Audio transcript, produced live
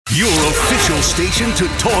Your official station to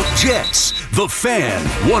talk Jets. The Fan,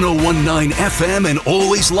 101.9 FM and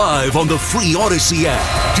always live on the free Odyssey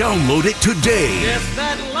app. Download it today. Yes,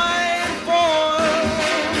 that line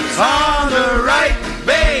falls on the right,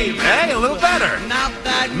 babe. Hey, a little better. Not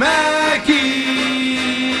that Mackey's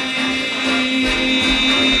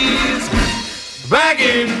back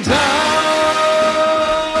in town.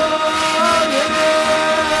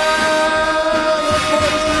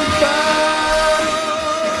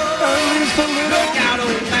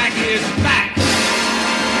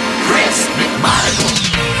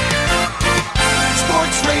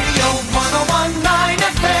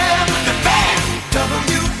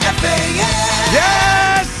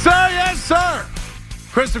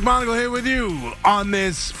 Chris McMonagle here with you on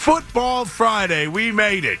this Football Friday. We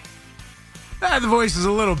made it. The voice is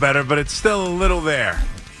a little better, but it's still a little there.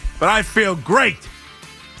 But I feel great.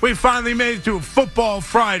 We finally made it to a Football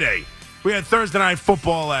Friday. We had Thursday Night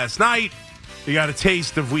Football last night. You got a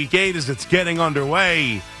taste of Week 8 as it's getting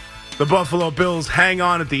underway. The Buffalo Bills hang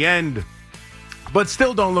on at the end, but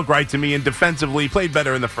still don't look right to me. And defensively, played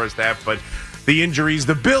better in the first half, but the injuries,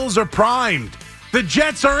 the Bills are primed. The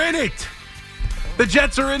Jets are in it. The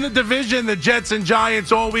Jets are in the division. The Jets and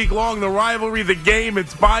Giants all week long. The rivalry, the game,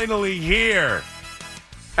 it's finally here.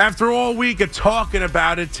 After all week of talking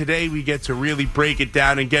about it, today we get to really break it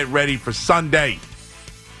down and get ready for Sunday.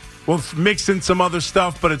 We'll mix in some other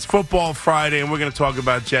stuff, but it's Football Friday, and we're going to talk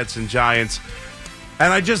about Jets and Giants.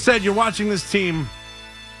 And I just said, you're watching this team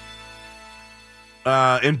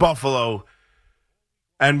in Buffalo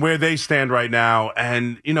and where they stand right now.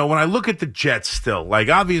 And, you know, when I look at the Jets still, like,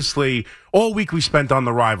 obviously, all week we spent on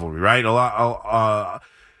the rivalry, right?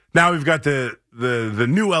 Now we've got the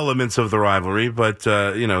new elements of the rivalry, but,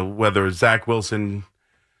 you know, whether Zach Wilson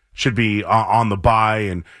should be on the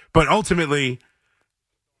bye, but ultimately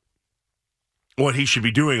what he should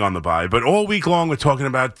be doing on the bye. But all week long we're talking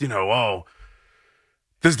about, you know,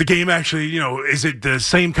 does the game actually, you know, is it the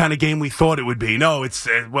same kind of game we thought it would be? No, it's,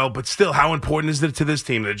 but still, how important is it to this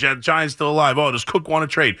team? The Giants still alive. Oh, does Cook want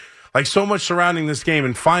to trade? Like, so much surrounding this game,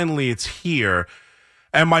 and finally it's here.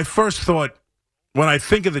 And my first thought, when I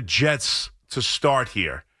think of the Jets to start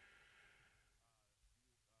here,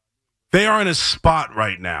 they are in a spot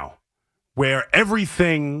right now where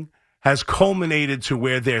everything has culminated to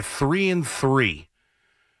where they're 3-3.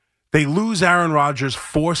 They lose Aaron Rodgers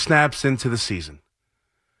 4 snaps into the season.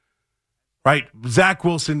 Right? Zach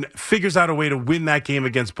Wilson figures out a way to win that game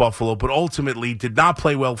against Buffalo, but ultimately did not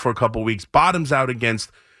play well for a couple weeks. Bottoms out against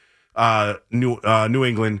New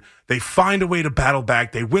England. They find a way to battle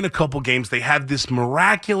back. They win a couple games. They have this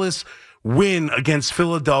miraculous win against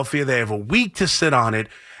Philadelphia. They have a week to sit on it.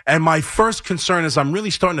 And my first concern is I'm really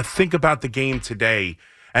starting to think about the game today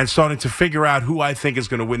and starting to figure out who I think is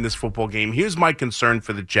going to win this football game. Here's my concern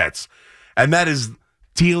for the Jets, and that is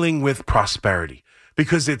dealing with prosperity.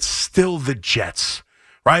 Because it's still the Jets,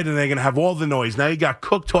 right? And they're going to have all the noise. Now you got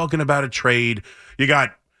Cook talking about a trade. You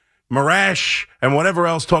got Marash and whatever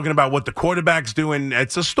else talking about what the quarterback's doing.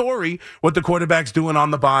 It's a story, what the quarterback's doing on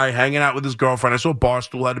the bye, hanging out with his girlfriend. I saw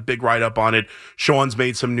Barstool had a big write-up on it. Sean's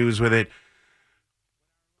made some news with it.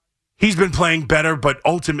 He's been playing better, but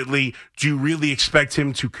ultimately, do you really expect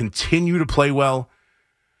him to continue to play well?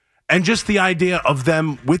 And just the idea of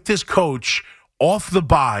them with this coach off the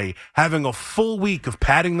bye, having a full week of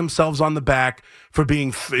patting themselves on the back for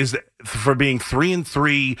being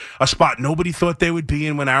 3-3, a spot nobody thought they would be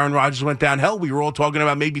in when Aaron Rodgers went down. Hell, we were all talking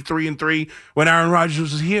about maybe 3-3 when Aaron Rodgers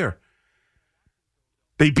was here.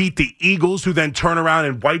 They beat the Eagles, who then turn around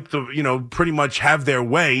and wipe pretty much have their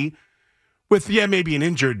way with, maybe an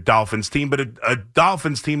injured Dolphins team, but a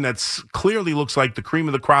Dolphins team that's clearly looks like the cream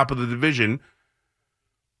of the crop of the division,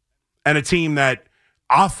 and a team that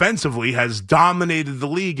offensively has dominated the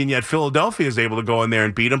league, and yet Philadelphia is able to go in there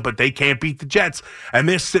and beat them, but they can't beat the Jets. And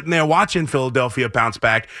they're sitting there watching Philadelphia bounce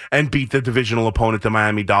back and beat the divisional opponent, the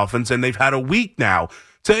Miami Dolphins, and they've had a week now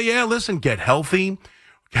to, get healthy,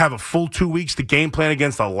 have a full 2 weeks to game plan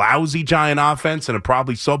against a lousy Giant offense and a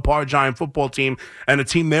probably subpar Giant football team and a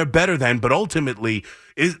team they're better than, but ultimately,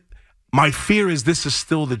 my fear is this is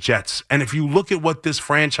still the Jets. And if you look at what this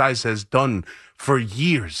franchise has done for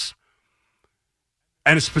years,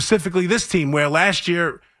 and specifically this team, where last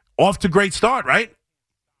year, off to a great start, right?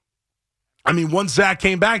 I mean, once Zach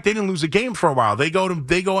came back, they didn't lose a game for a while. They go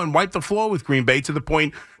and wipe the floor with Green Bay to the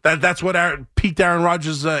point that that's what piqued Aaron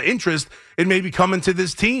Rodgers' interest in maybe coming to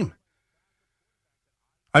this team.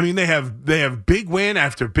 I mean, they have big win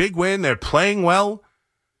after big win. They're playing well,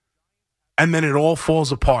 and then it all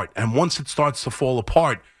falls apart. And once it starts to fall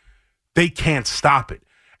apart, they can't stop it.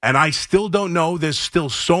 And I still don't know. There's still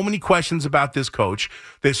so many questions about this coach.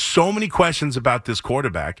 There's so many questions about this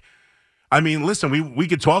quarterback. I mean, listen, we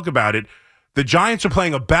could talk about it. The Giants are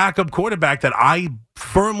playing a backup quarterback that I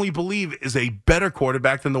firmly believe is a better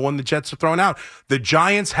quarterback than the one the Jets are throwing out. The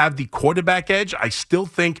Giants have the quarterback edge. I still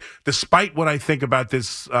think, despite what I think about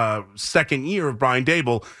this second year of Brian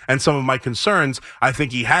Daboll and some of my concerns, I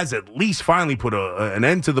think he has at least finally put an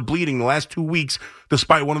end to the bleeding the last 2 weeks,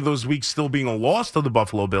 despite one of those weeks still being a loss to the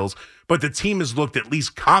Buffalo Bills. But the team has looked at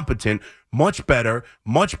least competent, much better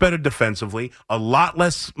defensively, a lot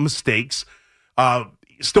less mistakes,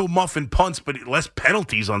 still muffin punts, but less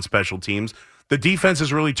penalties on special teams. The defense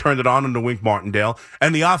has really turned it on under Wink Martindale,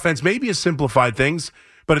 and the offense maybe has simplified things,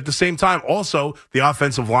 but at the same time, also, the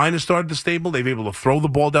offensive line has started to stable. They've been able to throw the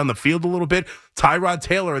ball down the field a little bit. Tyrod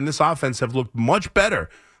Taylor and this offense have looked much better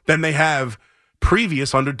than they have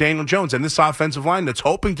previous under Daniel Jones, and this offensive line that's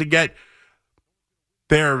hoping to get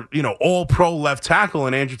their, all-pro left tackle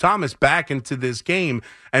and Andrew Thomas back into this game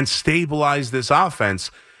and stabilize this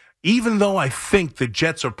offense. Even though I think the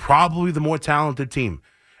Jets are probably the more talented team,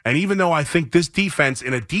 and even though I think this defense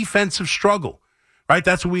in a defensive struggle, right?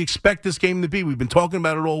 That's what we expect this game to be. We've been talking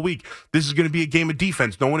about it all week. This is going to be a game of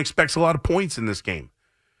defense. No one expects a lot of points in this game.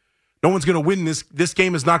 No one's going to win this. This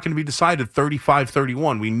game is not going to be decided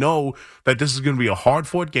 35-31. We know that this is going to be a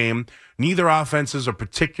hard-fought game. Neither offenses are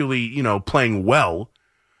particularly, playing well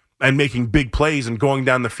and making big plays and going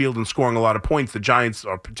down the field and scoring a lot of points. The Giants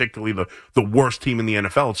are particularly the worst team in the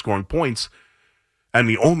NFL at scoring points and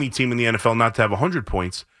the only team in the NFL not to have 100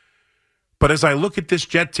 points. But as I look at this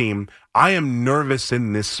Jet team, I am nervous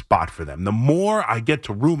in this spot for them. The more I get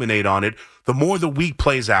to ruminate on it, the more the week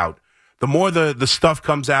plays out, the more the stuff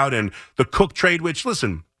comes out, and the Cook trade, which,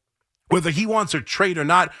 listen, whether he wants a trade or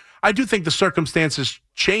not, I do think the circumstances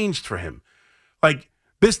changed for him. Like,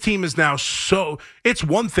 this team is now it's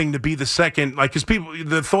one thing to be the second, because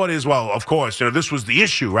the thought is, well, of course, this was the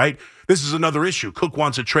issue, right? This is another issue. Cook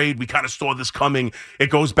wants a trade. We kind of saw this coming. It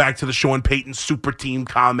goes back to the Sean Payton super team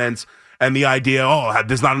comments and the idea,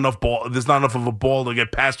 there's not enough of a ball to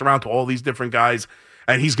get passed around to all these different guys,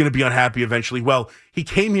 and he's going to be unhappy eventually. Well, he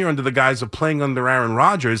came here under the guise of playing under Aaron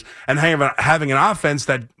Rodgers and having an offense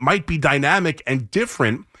that might be dynamic and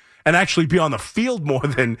different and actually be on the field more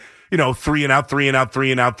than, 3 and out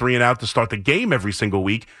to start the game every single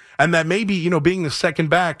week. And that maybe, being the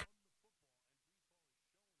second back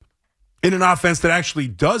in an offense that actually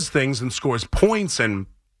does things and scores points and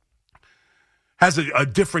has a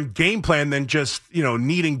different game plan than just,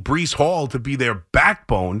 needing Breece Hall to be their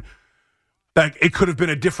backbone, that it could have been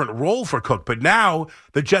a different role for Cook. But now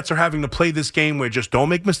the Jets are having to play this game where just don't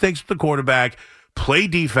make mistakes with the quarterback, play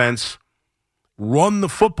defense, run the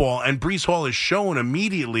football, and Breece Hall has shown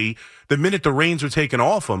immediately, the minute the reins are taken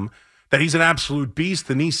off him, that he's an absolute beast,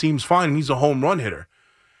 and he seems fine, and he's a home run hitter.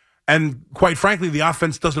 And quite frankly, the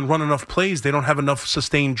offense doesn't run enough plays. They don't have enough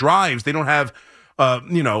sustained drives. They don't have,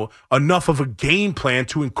 enough of a game plan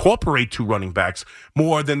to incorporate two running backs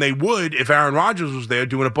more than they would if Aaron Rodgers was there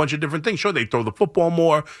doing a bunch of different things. Sure, they'd throw the football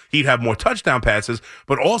more. He'd have more touchdown passes,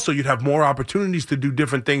 but also you'd have more opportunities to do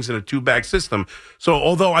different things in a two-back system. So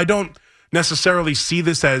although I don't necessarily see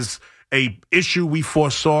this as a issue we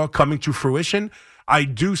foresaw coming to fruition, I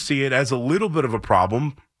do see it as a little bit of a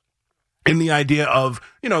problem in the idea of,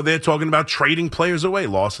 they're talking about trading players away.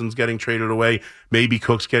 Lawson's getting traded away. Maybe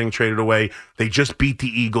Cook's getting traded away. They just beat the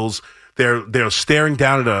Eagles. They're staring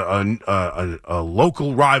down at a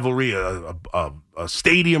local rivalry, a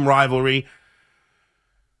stadium rivalry,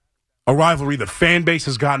 a rivalry the fan base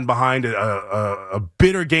has gotten behind, a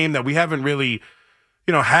bitter game that we haven't really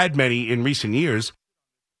had many in recent years.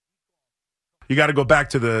 You got to go back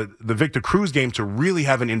to the Victor Cruz game to really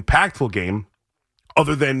have an impactful game,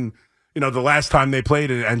 other than, the last time they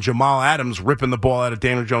played and Jamal Adams ripping the ball out of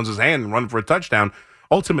Daniel Jones' hand and running for a touchdown.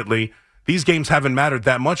 Ultimately, these games haven't mattered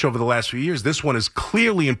that much over the last few years. This one is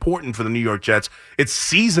clearly important for the New York Jets. It's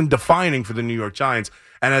season-defining for the New York Giants.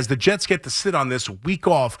 And as the Jets get to sit on this week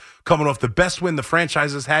off, coming off the best win the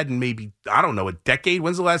franchise has had in maybe, a decade.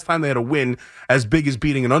 When's the last time they had a win as big as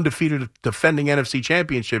beating an undefeated defending NFC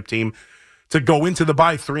championship team, to go into the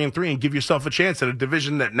bye 3-3 and give yourself a chance at a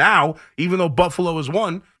division that now, even though Buffalo has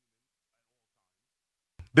won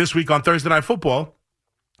this week on Thursday Night Football,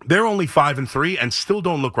 they're only 5-3 and still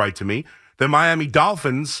don't look right to me. The Miami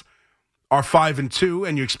Dolphins are 5-2,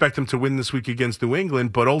 and you expect them to win this week against New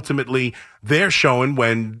England, but ultimately they're showing,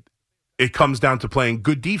 when it comes down to playing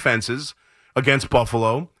good defenses against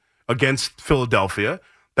Buffalo, against Philadelphia,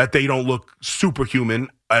 that they don't look superhuman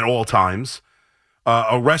at all times.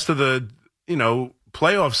 A rest of the,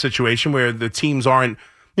 playoff situation where the teams aren't,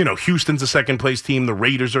 Houston's a second-place team. The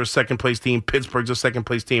Raiders are a second-place team. Pittsburgh's a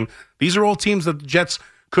second-place team. These are all teams that the Jets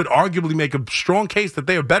could arguably make a strong case that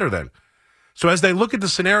they are better than. So as they look at the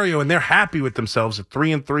scenario and they're happy with themselves at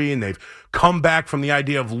 3-3, and they've come back from the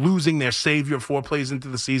idea of losing their savior 4 plays into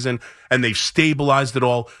the season, and they've stabilized it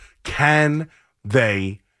all, can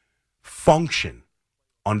they function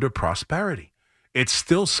under prosperity? It's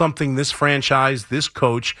still something this franchise, this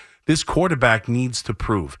coach, this quarterback needs to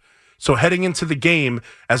prove. So heading into the game,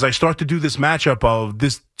 as I start to do this matchup of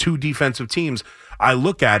this 2 defensive teams, I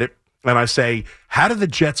look at it and I say, how do the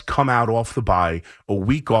Jets come out off the bye, a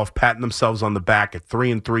week off, patting themselves on the back at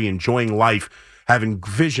 3-3, enjoying life, having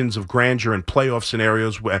visions of grandeur and playoff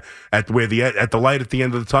scenarios where the light at the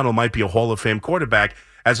end of the tunnel might be a Hall of Fame quarterback,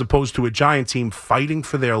 as opposed to a Giant team fighting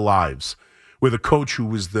for their lives with a coach who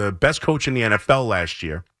was the best coach in the NFL last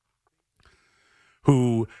year,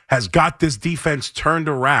 who has got this defense turned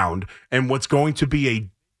around, and what's going to be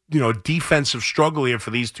a defensive struggle here for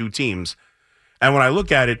these 2 teams. And when I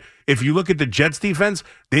look at it, if you look at the Jets defense,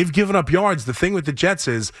 they've given up yards. The thing with the Jets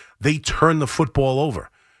is they turn the football over.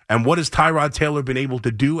 And what has Tyrod Taylor been able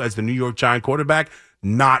to do as the New York Giant quarterback?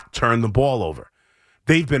 Not turn the ball over.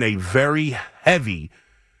 They've been a very heavy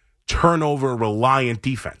turnover-reliant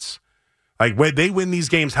defense. Like, when they win these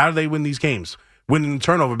games, how do they win these games? Winning the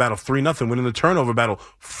turnover battle 3-0, winning the turnover battle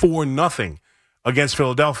 4-0 against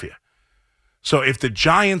Philadelphia. So if the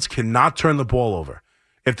Giants cannot turn the ball over,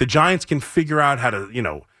 if the Giants can figure out how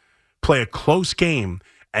to, play a close game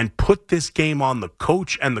and put this game on the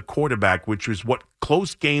coach and the quarterback, which is what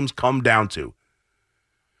close games come down to,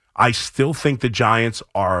 I still think the Giants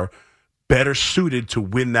are better suited to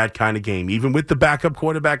win that kind of game. Even with the backup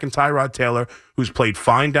quarterback in Tyrod Taylor, who's played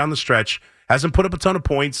fine down the stretch, hasn't put up a ton of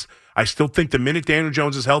points. I still think the minute Daniel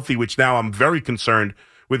Jones is healthy, which now I'm very concerned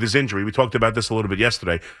with his injury. We talked about this a little bit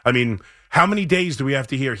yesterday. I mean, how many days do we have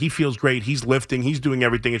to hear he feels great, he's lifting, he's doing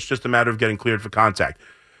everything, it's just a matter of getting cleared for contact?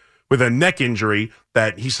 With a neck injury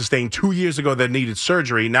that he sustained 2 years ago that needed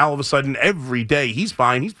surgery, now all of a sudden every day he's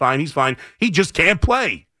fine. He just can't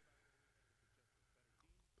play.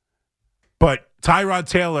 But Tyrod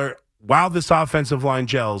Taylor, while this offensive line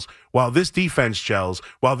gels, while this defense gels,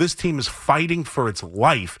 while this team is fighting for its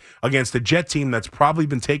life against a Jet team that's probably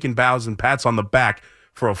been taking bows and pats on the back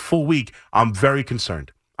for a full week, I'm very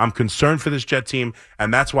concerned. I'm concerned for this Jet team,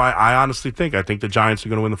 and that's why I think the Giants are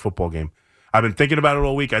going to win the football game. I've been thinking about it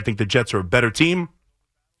all week. I think the Jets are a better team.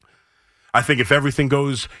 I think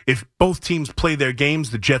if both teams play their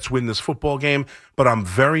games, the Jets win this football game. But I'm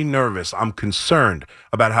very nervous. I'm concerned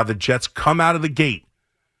about how the Jets come out of the gate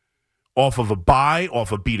off of a bye,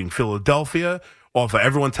 off of beating Philadelphia, off of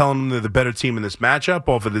everyone telling them they're the better team in this matchup,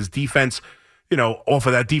 off of this defense, off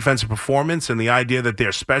of that defensive performance and the idea that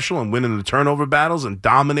they're special and winning the turnover battles and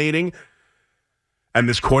dominating. And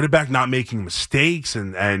this quarterback not making mistakes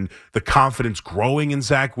and the confidence growing in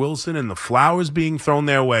Zach Wilson and the flowers being thrown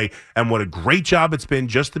their way. And what a great job it's been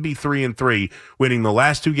just to be 3-3, winning the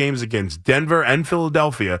last 2 games against Denver and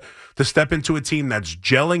Philadelphia, to step into a team that's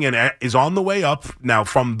gelling and is on the way up now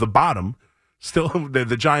from the bottom. Still,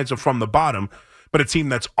 the Giants are from the bottom, but a team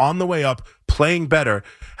that's on the way up, playing better,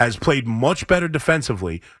 has played much better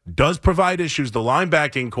defensively, does provide issues. The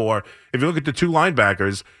linebacking core, if you look at the 2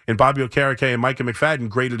 linebackers in Bobby Okereke and Micah McFadden,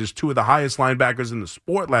 graded as 2 of the highest linebackers in the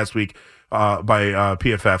sport last week by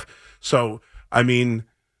PFF. So, I mean,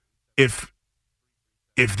 if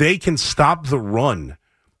they can stop the run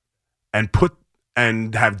and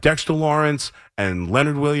have Dexter Lawrence and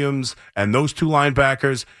Leonard Williams and those 2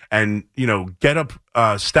 linebackers and, get up,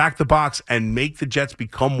 stack the box and make the Jets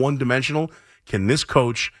become one-dimensional, can this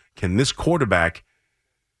coach, can this quarterback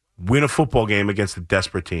win a football game against a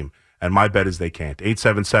desperate team? And my bet is they can't.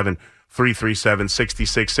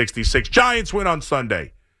 877-337-6666. Giants win on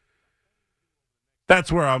Sunday.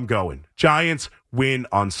 That's where I'm going. Giants win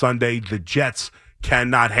on Sunday. The Jets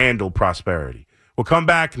cannot handle prosperity. We'll come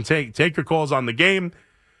back and take your calls on the game,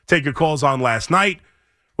 take your calls on last night.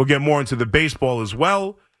 We'll get more into the baseball as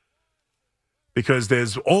well, because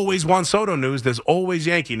there's always Juan Soto news. There's always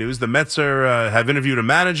Yankee news. The Mets have interviewed a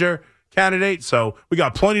manager candidate, so we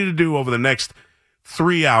got plenty to do over the next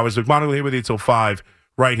 3 hours. We're going to be here with you till 5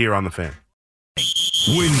 right here on The Fan.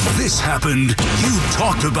 When this happened, you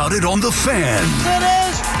talked about it on The Fan. It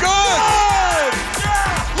is good!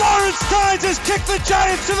 Lawrence Tynes has kicked the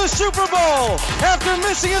Giants to the Super Bowl after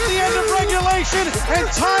missing at the end of regulation, and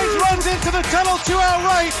Tynes runs into the tunnel 2-out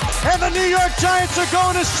right, and the New York Giants are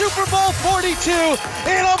going to Super Bowl 42.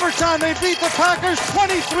 In overtime, they beat the Packers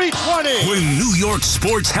 23-20. When New York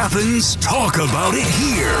sports happens, talk about it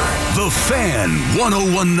here. The Fan,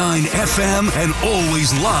 101.9 FM, and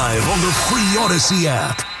always live on the free Odyssey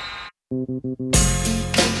app. All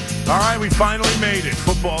right, we finally made it.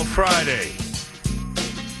 Football Friday.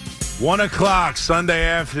 1 o'clock Sunday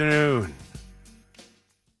afternoon.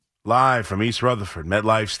 Live from East Rutherford,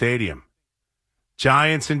 MetLife Stadium.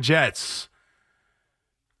 Giants and Jets.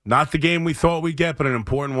 Not the game we thought we'd get, but an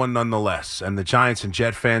important one nonetheless. And the Giants and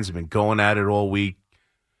Jet fans have been going at it all week.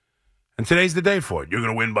 And today's the day for it. We're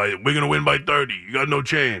gonna win by 30. You got no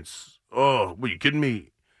chance. Oh, what, you kidding me?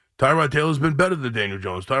 Tyrod Taylor's been better than Daniel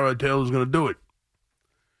Jones. Tyrod Taylor's gonna do it.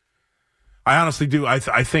 I honestly do. I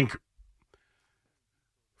think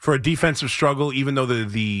for a defensive struggle, even though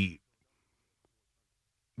the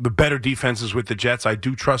better defenses with the Jets, I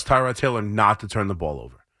do trust Tyrod Taylor not to turn the ball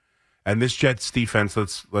over. And this Jets defense,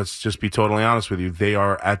 let's just be totally honest with you, they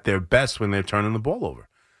are at their best when they're turning the ball over.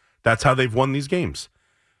 That's how they've won these games.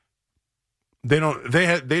 They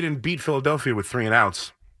didn't beat Philadelphia with 3 and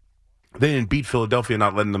outs. They didn't beat Philadelphia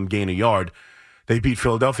not letting them gain a yard. They beat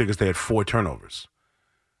Philadelphia because they had 4 turnovers.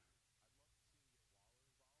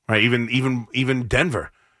 Right? Even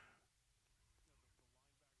Denver.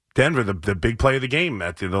 Denver, the big play of the game,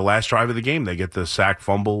 at the last drive of the game, they get the sack,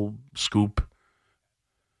 fumble, scoop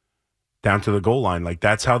down to the goal line. Like,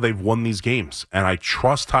 that's how they've won these games. And I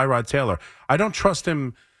trust Tyrod Taylor. I don't trust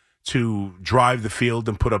him to drive the field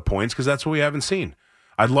and put up points because that's what we haven't seen.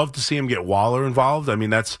 I'd love to see him get Waller involved. I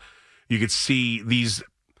mean, you could see these,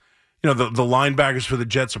 the linebackers for the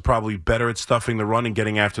Jets are probably better at stuffing the run and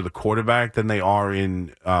getting after the quarterback than they are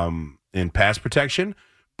in pass protection.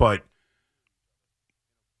 But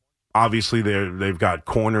obviously they've got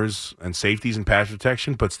corners and safeties in pass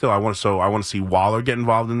protection. But still, I want to see Waller get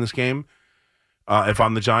involved in this game. If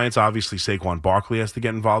I'm the Giants, obviously Saquon Barkley has to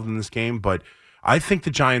get involved in this game. But I think the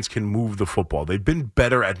Giants can move the football. They've been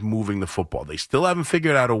better at moving the football. They still haven't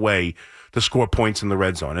figured out a way to score points in the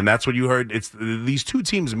red zone. And that's what you heard. It's these two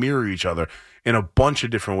teams mirror each other in a bunch of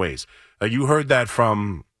different ways. You heard that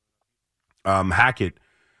from Hackett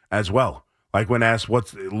as well. Like when asked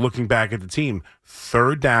what's looking back at the team,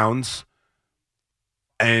 3rd downs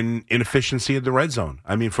and inefficiency at the red zone.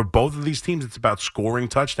 I mean, for both of these teams, it's about scoring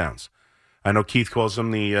touchdowns. I know Keith calls them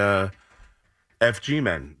the FG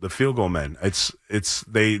men, the field goal men.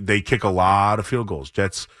 They kick a lot of field goals.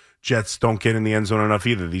 Jets don't get in the end zone enough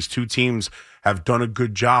either. These two teams have done a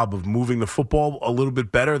good job of moving the football a little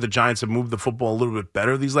bit better. The Giants have moved the football a little bit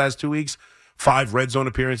better these last 2 weeks. 5 red zone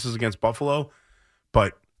appearances against Buffalo,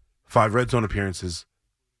 but 5 red zone appearances,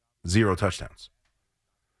 0 touchdowns.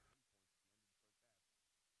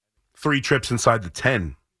 3 trips inside the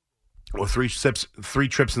 10, or 3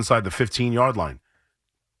 trips inside the 15-yard line,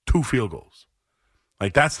 2 field goals.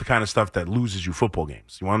 Like, that's the kind of stuff that loses you football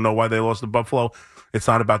games. You want to know why they lost to Buffalo? It's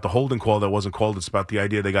not about the holding call that wasn't called. It's about the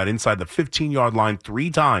idea they got inside the 15-yard line 3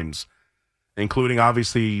 times, including,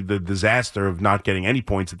 obviously, the disaster of not getting any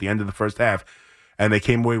points at the end of the first half. And they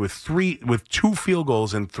came away with 2 field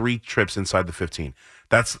goals and 3 trips inside the 15.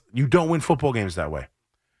 You don't win football games that way.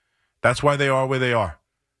 That's why they are where they are.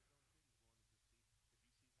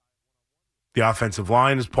 The offensive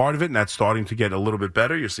line is part of it, and that's starting to get a little bit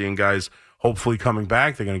better. You're seeing guys hopefully coming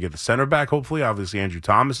back. They're going to get the center back, hopefully. Obviously, Andrew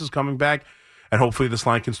Thomas is coming back. And hopefully this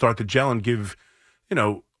line can start to gel and give,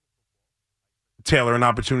 Taylor an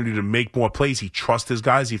opportunity to make more plays. He trusts his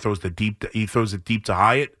guys. He throws it deep to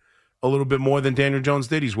Hyatt a little bit more than Daniel Jones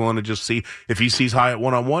did. He's willing to just see. If he sees Hyatt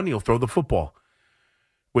one-on-one, he'll throw the football.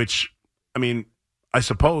 Which, I mean, I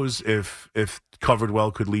suppose if covered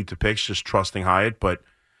well could lead to picks, just trusting Hyatt. But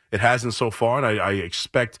it hasn't so far, and I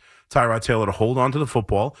expect Tyrod Taylor to hold on to the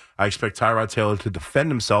football. I expect Tyrod Taylor to defend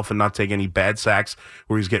himself and not take any bad sacks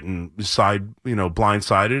where he's getting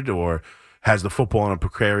blindsided or has the football in a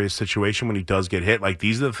precarious situation when he does get hit. Like,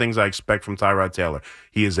 these are the things I expect from Tyrod Taylor.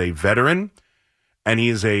 He is a veteran, and he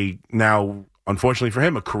is now, unfortunately for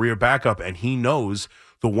him, a career backup, and he knows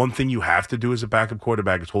the one thing you have to do as a backup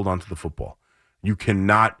quarterback is hold on to the football. You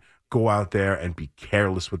cannot go out there and be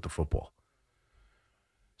careless with the football.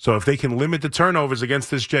 So if they can limit the turnovers against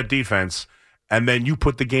this Jet defense, and then you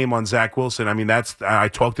put the game on Zach Wilson, I mean, I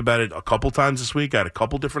talked about it a couple times this week. I had a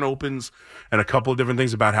couple different opens and a couple of different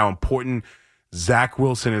things about how important Zach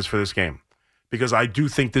Wilson is for this game. Because I do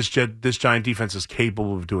think this Giant defense is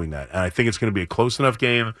capable of doing that. And I think it's going to be a close enough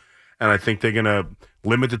game, and I think they're going to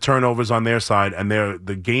limit the turnovers on their side, and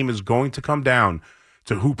the game is going to come down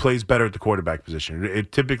to who plays better at the quarterback position.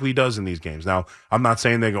 It typically does in these games. Now, I'm not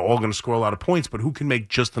saying they're all going to score a lot of points, but who can make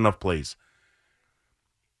just enough plays?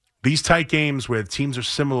 These tight games where teams are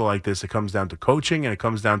similar like this, it comes down to coaching and it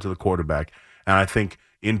comes down to the quarterback. And I think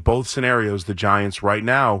in both scenarios, the Giants right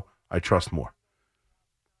now, I trust more.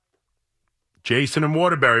 Jason in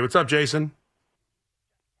Waterbury. What's up, Jason?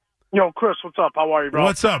 Yo, Chris, what's up? How are you, bro?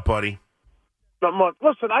 What's up, buddy? Not much.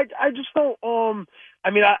 Listen, I just don't.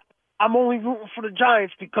 I'm only rooting for the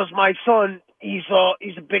Giants because my son, he's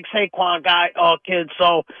a big Saquon guy, kid.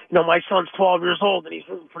 So my son's 12 years old and he's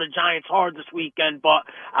rooting for the Giants hard this weekend. But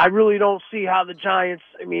I really don't see how the Giants.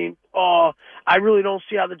 I really don't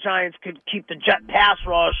see how the Giants could keep the Jet pass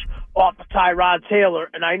rush off of Tyrod Taylor.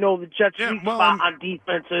 And I know the Jets' weak spot on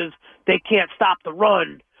defense is they can't stop the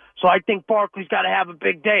run. So I think Barkley's got to have a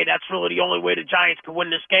big day. That's really the only way the Giants can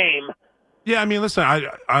win this game. Yeah, I mean, listen,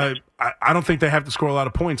 I don't think they have to score a lot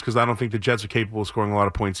of points because I don't think the Jets are capable of scoring a lot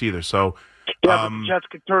of points either. So, but the Jets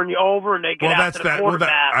could turn you over and they get after the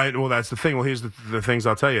quarterback. Well, that's the thing. Well, here's the things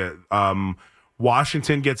I'll tell you.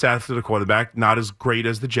 Washington gets after the quarterback, not as great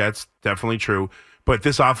as the Jets, definitely true. But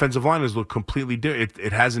this offensive line has looked completely different.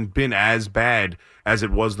 It hasn't been as bad as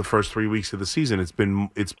it was the first 3 weeks of the season. It's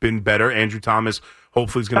been better. Andrew Thomas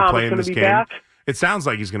hopefully is going to play in this game. Back? It sounds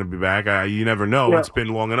like he's going to be back. You never know. Yeah. It's been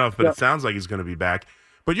long enough, but it sounds like he's going to be back.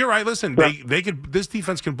 But you're right. Listen, they could. This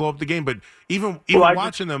defense can blow up the game. But even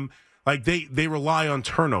watching them, like they rely on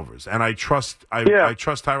turnovers, and I trust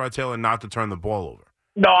Tyrod Taylor not to turn the ball over.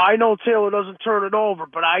 No, I know Taylor doesn't turn it over,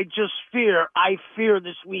 but I fear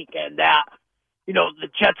this weekend that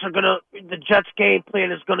the Jets game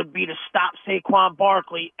plan is gonna be to stop Saquon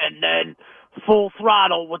Barkley and then full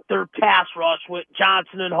throttle with their pass rush with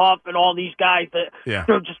Johnson and Huff and all these guys that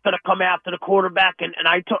they're just going to come after the quarterback. And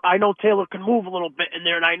I know Taylor can move a little bit in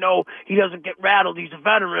there, and I know he doesn't get rattled. He's a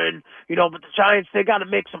veteran, but the Giants, they got to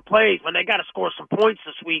make some plays, man. They got to score some points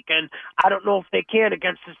this week, and I don't know if they can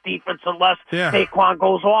against this defense unless Saquon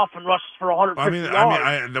goes off and rushes for 150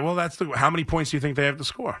 yards. How many points do you think they have to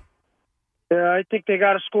score? Yeah, I think they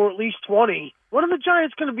got to score at least 20. When are the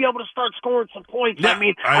Giants going to be able to start scoring some points? Yeah,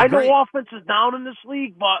 I know offense is down in this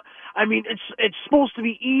league, but it's supposed to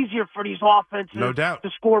be easier for these offenses to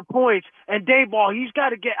score points. And Dayball, he's got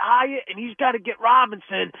to get Hyatt and he's got to get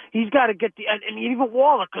Robinson. He's got to get and even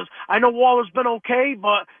Waller, because I know Waller's been okay,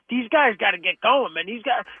 but these guys got to get going, man.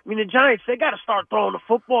 The Giants, they got to start throwing the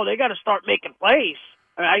football. They got to start making plays.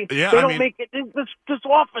 Right? Yeah, they don't make it. This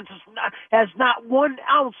offense has not 1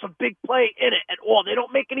 ounce of big play in it at all. They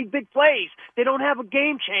don't make any big plays. They don't have a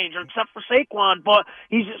game changer except for Saquon. But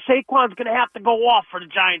Saquon's going to have to go off for the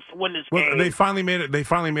Giants to win this game. They finally made it. They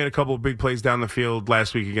finally made a couple of big plays down the field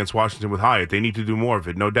last week against Washington with Hyatt. They need to do more of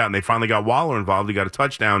it, no doubt. And they finally got Waller involved. He got a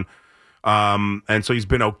touchdown, and so he's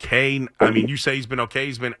been okay. I mean, you say he's been okay.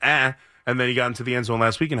 He's been and then he got into the end zone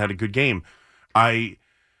last week and had a good game.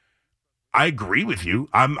 I agree with you.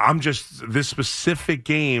 I'm just this specific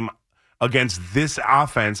game against this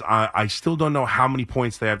offense. I still don't know how many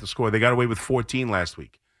points they have to score. They got away with 14 last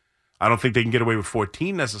week. I don't think they can get away with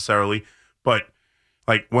 14 necessarily, but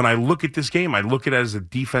like when I look at this game, I look at it as a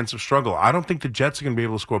defensive struggle. I don't think the Jets are going to be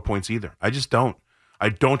able to score points either. I just don't. I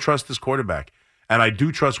don't trust this quarterback, and I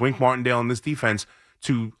do trust Wink Martindale and this defense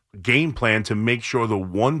to game plan to make sure the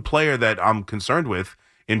one player that I'm concerned with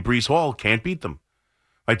in Breece Hall can't beat them.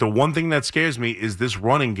 Like, the one thing that scares me is this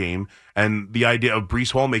running game and the idea of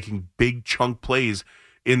Breece Hall making big chunk plays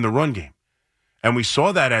in the run game. And we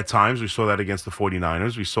saw that at times. We saw that against the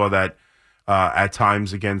 49ers. We saw that at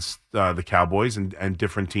times against the Cowboys and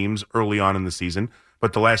different teams early on in the season.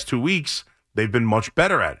 But the last 2 weeks, they've been much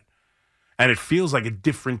better at it. And it feels like a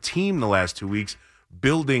different team the last 2 weeks,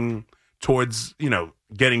 building towards,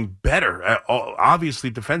 getting better.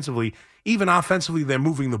 Obviously, defensively, even offensively, they're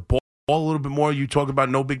moving the ball a little bit more. You talk about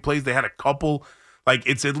no big plays. They had a couple. Like,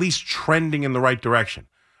 it's at least trending in the right direction.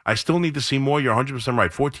 I still need to see more. You're 100%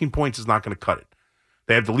 right. 14 points is not going to cut it.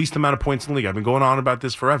 They have the least amount of points in the league. I've been going on about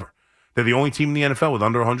this forever. They're the only team in the NFL with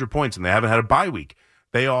under 100 points, and they haven't had a bye week.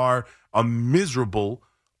 They are a miserable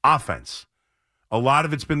offense. A lot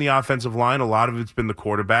of it's been the offensive line. A lot of it's been the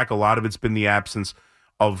quarterback. A lot of it's been the absence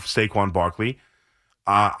of Saquon Barkley.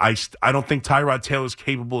 I don't think Tyrod Taylor is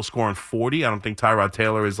capable of scoring 40. I don't think Tyrod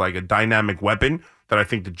Taylor is like a dynamic weapon that I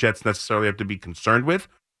think the Jets necessarily have to be concerned with.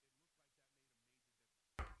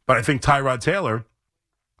 But I think Tyrod Taylor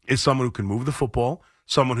is someone who can move the football,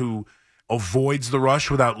 someone who avoids the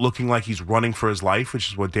rush without looking like he's running for his life, which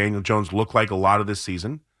is what Daniel Jones looked like a lot of this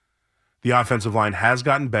season. The offensive line has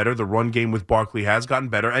gotten better. The run game with Barkley has gotten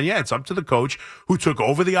better. And, yeah, it's up to the coach who took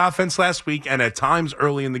over the offense last week. And at times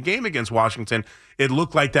early in the game against Washington, it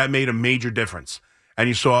looked like that made a major difference. And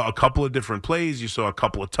you saw a couple of different plays. You saw a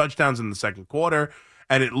couple of touchdowns in the second quarter.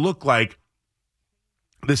 And it looked like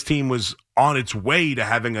this team was on its way to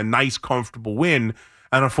having a nice, comfortable win.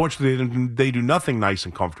 And unfortunately, they do nothing nice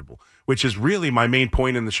and comfortable, which is really my main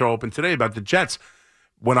point in the show open today about the Jets.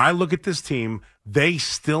 When I look at this team, they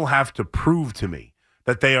still have to prove to me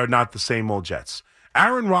that they are not the same old Jets.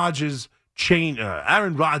 Aaron Rodgers changes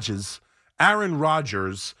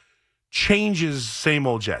same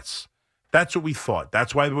old Jets. That's what we thought.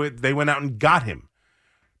 That's why they went out and got him.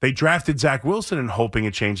 They drafted Zach Wilson and hoping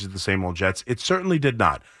it changes the same old Jets. It certainly did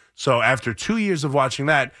not. So after 2 years of watching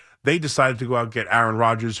that, they decided to go out and get Aaron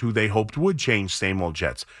Rodgers, who they hoped would change same old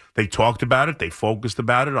Jets. They talked about it. They focused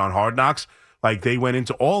about it on Hard Knocks. Like, they went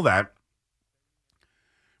into all that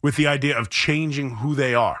with the idea of changing who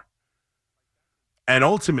they are. And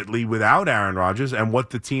ultimately, without Aaron Rodgers and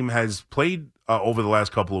what the team has played over the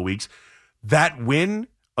last couple of weeks, that win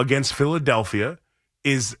against Philadelphia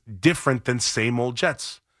is different than same old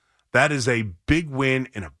Jets. That is a big win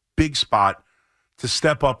in a big spot to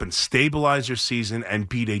step up and stabilize your season and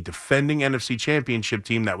beat a defending NFC championship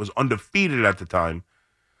team that was undefeated at the time.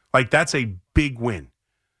 Like, that's a big win.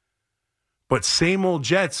 But same old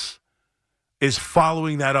Jets is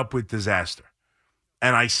following that up with disaster.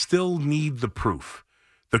 And I still need the proof.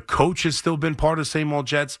 The coach has still been part of same old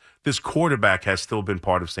Jets. This quarterback has still been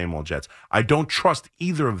part of same old Jets. I don't trust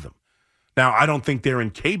either of them. Now, I don't think they're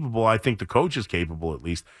incapable. I think the coach is capable, at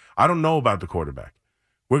least. I don't know about the quarterback.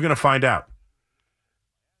 We're going to find out.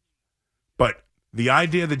 But the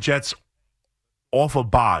idea the Jets off a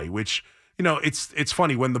bye, which, you know, it's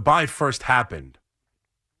funny. When the bye first happened,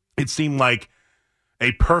 it seemed like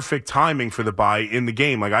a perfect timing for the bye in the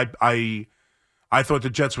game. Like, I thought the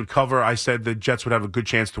Jets would cover. I said the Jets would have a good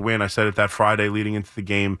chance to win. I said it that Friday leading into the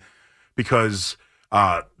game because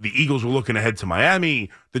the Eagles were looking ahead to Miami.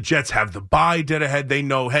 The Jets have the bye dead ahead. They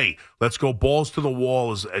know, hey, let's go balls to the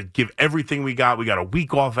wall, give everything we got. We got a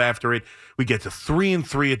week off after it. We get to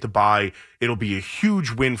 3-3 at the bye. It'll be a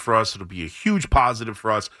huge win for us. It'll be a huge positive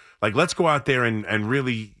for us. Like, let's go out there and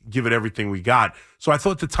really give it everything we got. So I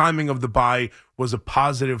thought the timing of the bye was a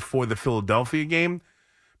positive for the Philadelphia game.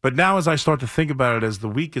 But now as I start to think about it, as the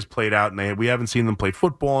week is played out, and we haven't seen them play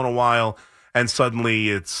football in a while, and suddenly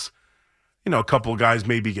it's, you know, a couple of guys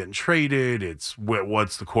maybe getting traded. It's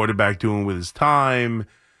what's the quarterback doing with his time?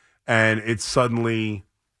 And it's suddenly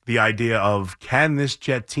the idea of, can this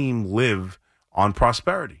Jet team live on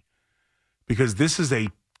prosperity? Because this is a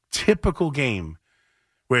typical game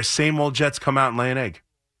where same old Jets come out and lay an egg.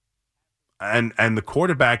 And the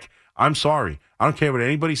quarterback, I'm sorry, I don't care what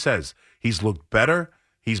anybody says. He's looked better.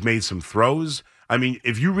 He's made some throws. I mean,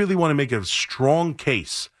 if you really want to make a strong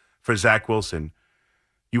case for Zach Wilson,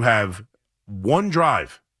 you have one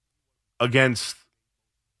drive against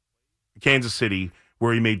Kansas City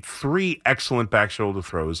where he made 3 excellent back shoulder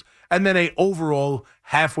throws, and then a overall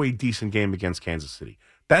halfway decent game against Kansas City.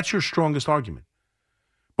 That's your strongest argument.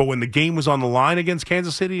 But when the game was on the line against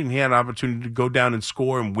Kansas City and he had an opportunity to go down and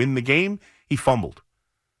score and win the game, he fumbled.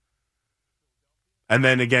 And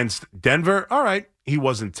then against Denver, all right, he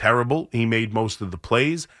wasn't terrible. He made most of the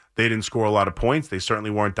plays. They didn't score a lot of points. They certainly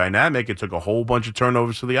weren't dynamic. It took a whole bunch of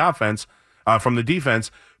turnovers for the offense, from the defense,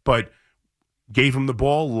 but gave him the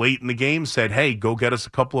ball late in the game, said, hey, go get us a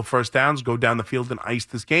couple of first downs, go down the field and ice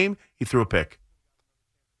this game. He threw a pick.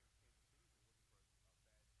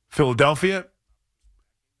 Philadelphia,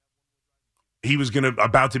 he was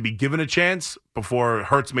about to be given a chance before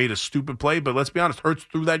Hurts made a stupid play, but let's be honest, Hurts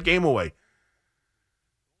threw that game away.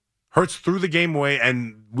 Hurts threw the game away,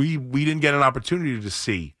 and we didn't get an opportunity to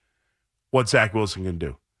see what Zach Wilson can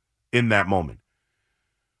do in that moment.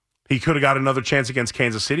 He could have got another chance against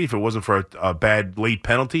Kansas City if it wasn't for a bad late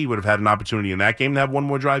penalty. He would have had an opportunity in that game to have one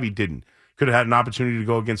more drive. He didn't. Could have had an opportunity to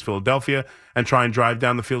go against Philadelphia and try and drive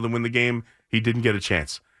down the field and win the game. He didn't get a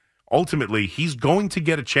chance. Ultimately, he's going to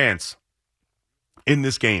get a chance in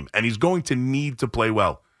this game, and he's going to need to play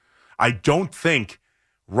well. I don't think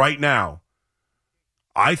right now,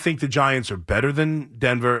 I think the Giants are better than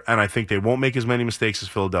Denver, and I think they won't make as many mistakes as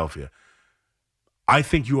Philadelphia. I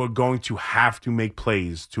think you are going to have to make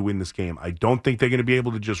plays to win this game. I don't think they're going to be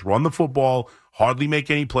able to just run the football, hardly make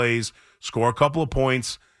any plays, score a couple of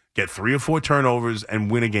points, get 3 or 4 turnovers,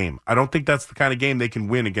 and win a game. I don't think that's the kind of game they can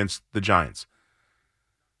win against the Giants.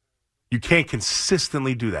 You can't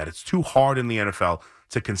consistently do that. It's too hard in the NFL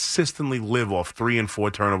to consistently live off 3 and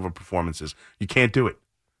 4 turnover performances. You can't do it.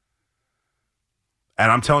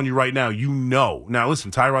 And I'm telling you right now, Now, listen,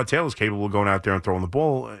 Tyrod Taylor's capable of going out there and throwing the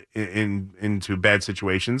ball into bad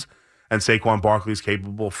situations, and Saquon Barkley's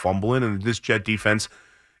capable of fumbling, and this Jet defense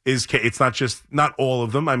it's not all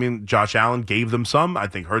of them. I mean, Josh Allen gave them some. I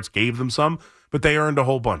think Hurts gave them some, but they earned a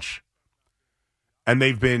whole bunch. And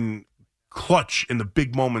they've been clutch in the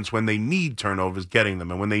big moments when they need turnovers, getting them,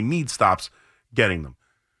 and when they need stops, getting them.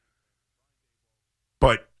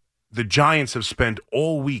 But the Giants have spent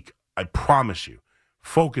all week, I promise you,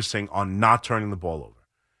 focusing on not turning the ball over.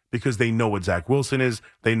 because they know what Zach Wilson is,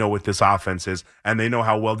 they know what this offense is, and they know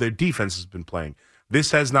how well their defense has been playing.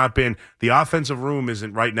 This has not been – the offensive room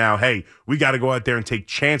isn't right now, hey, we got to go out there and take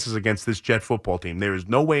chances against this Jet football team. There is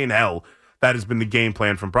no way in hell that has been the game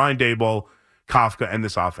plan from Brian Daboll, Kafka, and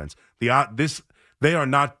this offense. They are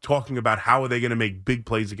not talking about how are they going to make big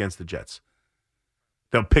plays against the Jets.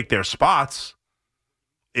 They'll pick their spots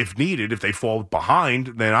if needed. If they fall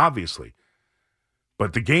behind, then obviously.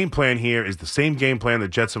 But the game plan here is the same game plan the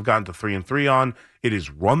Jets have gotten to 3-3 on. It is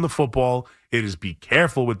run the football, it is be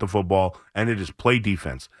careful with the football, and it is play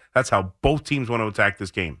defense. That's how both teams want to attack this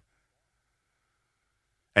game.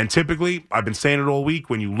 And typically, I've been saying it all week,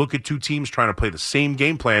 when you look at two teams trying to play the same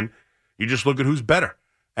game plan, you just look at who's better.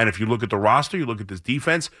 And if you look at the roster, you look at this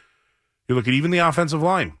defense, you look at even the offensive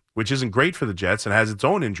line, which isn't great for the Jets and has its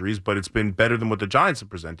own injuries, but it's been better than what the Giants have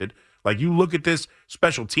presented. Like, you look at this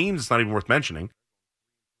special teams, it's not even worth mentioning.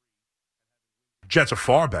 Jets are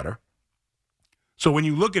far better. So when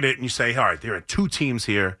you look at it and you say, all right, there are two teams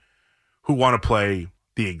here who want to play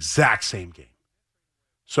the exact same game.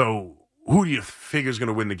 So who do you figure is going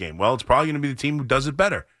to win the game? Well, it's probably going to be the team who does it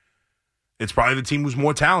better. It's probably the team who's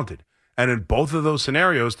more talented. And in both of those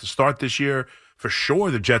scenarios, to start this year, for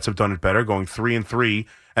sure the Jets have done it better, going 3-3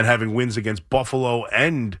 and having wins against Buffalo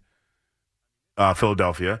and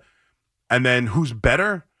Philadelphia. And then who's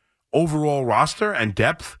better? Overall roster and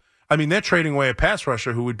depth. I mean, they're trading away a pass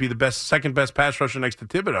rusher who would be the second best pass rusher next to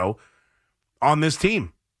Thibodeau on this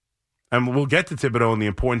team. And we'll get to Thibodeau and the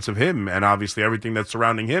importance of him and obviously everything that's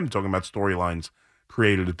surrounding him, talking about storylines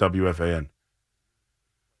created at WFAN.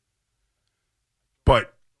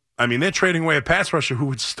 But, I mean, they're trading away a pass rusher who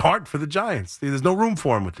would start for the Giants. There's no room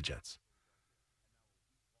for him with the Jets.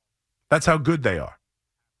 That's how good they are.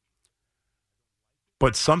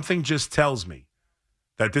 But something just tells me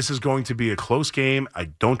that this is going to be a close game. I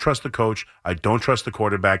don't trust the coach. I don't trust the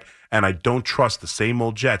quarterback. And I don't trust the same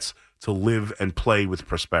old Jets to live and play with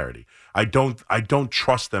prosperity. I don't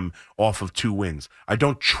trust them off of 2 wins. I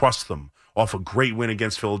don't trust them off a great win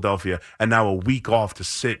against Philadelphia and now a week off to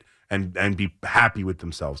sit and be happy with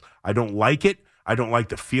themselves. I don't like it. I don't like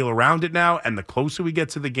the feel around it now. And the closer we get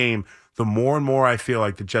to the game, the more and more I feel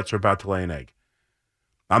like the Jets are about to lay an egg.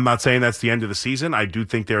 I'm not saying that's the end of the season. I do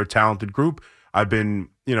think they're a talented group. I've been,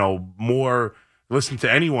 more listen to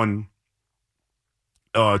anyone,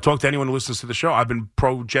 talk to anyone who listens to the show. I've been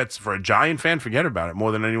pro Jets for a Giant fan. Forget about it.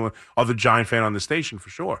 More than anyone other Giant fan on the station, for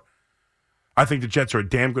sure. I think the Jets are a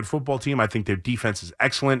damn good football team. I think their defense is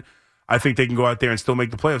excellent. I think they can go out there and still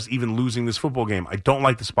make the playoffs, even losing this football game. I don't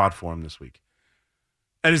like the spot for them this week.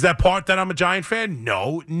 And is that part that I'm a Giant fan?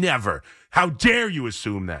 No, never. How dare you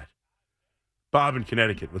assume that? Bob in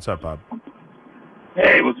Connecticut. What's up, Bob?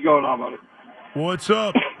 Hey, what's going on, buddy? What's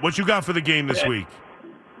up? What you got for the game this week?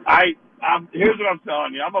 Here's what I'm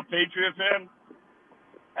telling you. I'm a Patriot fan,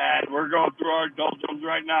 and we're going through our doldrums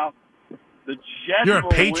right now. The Jets. You're a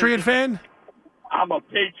Patriot fan? I'm a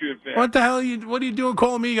Patriot fan. What the hell what are you doing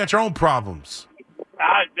calling me? You got your own problems.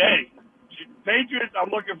 Hey, Patriots, I'm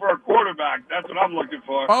looking for a quarterback. That's what I'm looking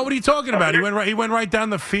for. Oh, what are you talking about? He went right down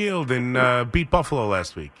the field and beat Buffalo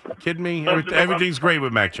last week. You kidding me? Everything's great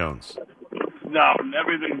with Mac Jones. No,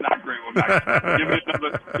 everything's not great with Mac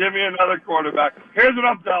Jones. Give me another quarterback. Here's what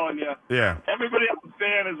I'm telling you. Yeah. Everybody else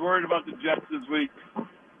fan is worried about the Jets this week.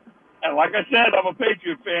 And like I said, I'm a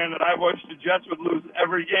Patriot fan, and I wish the Jets would lose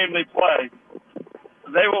every game they play.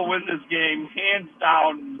 They will win this game hands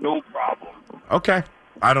down, no problem. Okay.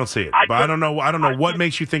 I don't see it, but I don't know what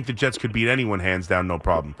makes you think the Jets could beat anyone hands down, no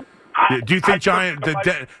problem. Do you think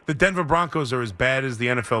the Denver Broncos are as bad as the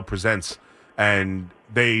NFL presents, and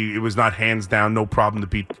it was not hands down, no problem to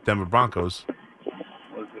beat the Denver Broncos?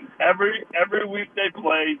 Listen, every week they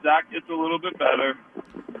play, Zach gets a little bit better,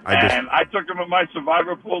 I took him in my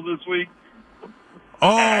survivor pool this week.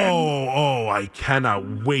 I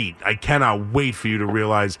cannot wait! I cannot wait for you to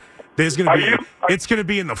realize. It's going to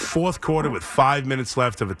be in the fourth quarter with 5 minutes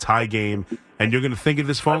left of a tie game, and you're going to think of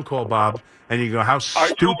this phone call, Bob, and you go, "How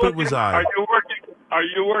stupid was I?" Are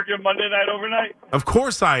you working Monday night overnight? Of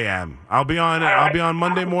course I am. I'll be on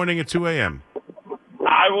Monday morning at 2 a.m.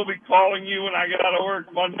 I will be calling you when I get out of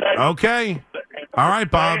work Monday. Okay. All right,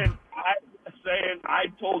 Bob. Saying I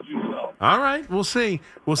told you so. All right, we'll see.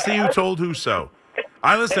 We'll see who told who so.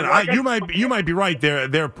 Listen. You might be right.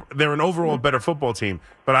 They're an overall better football team,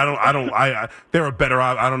 but they're a better.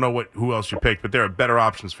 I don't know who else you picked, but there are better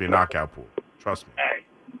options for your knockout pool. Trust me. Hey,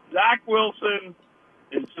 Zach Wilson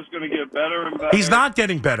is just going to get better and better. He's not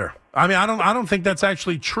getting better. I mean, I don't think that's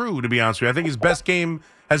actually true. To be honest with you, I think his best game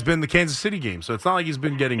has been the Kansas City game. So it's not like he's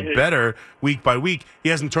been getting better week by week. He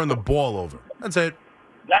hasn't turned the ball over. That's it.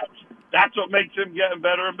 That's what makes him getting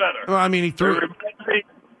better and better. Well, I mean, he threw.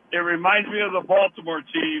 It reminds me of the Baltimore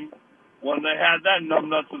team when they had that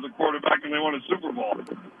numbnuts as a quarterback and they won a Super Bowl.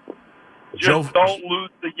 Just don't lose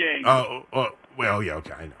the game. Well, yeah,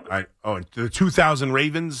 okay, I know. The 2000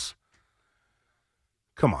 Ravens.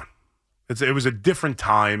 Come on, it was a different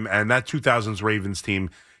time, and that 2000s Ravens team.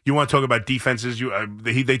 You want to talk about defenses?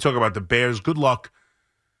 They talk about the Bears. Good luck.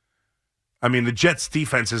 I mean, the Jets'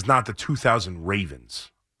 defense is not the 2000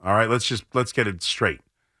 Ravens. All right, let's get it straight.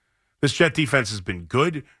 This Jet defense has been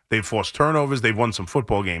good. They've forced turnovers. They've won some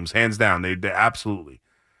football games, hands down. They absolutely,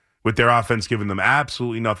 with their offense giving them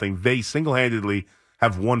absolutely nothing, they single-handedly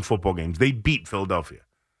have won football games. They beat Philadelphia.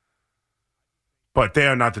 But they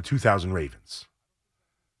are not the 2000 Ravens.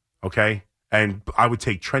 Okay? And I would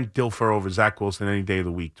take Trent Dilfer over Zach Wilson any day of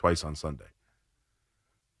the week, twice on Sunday.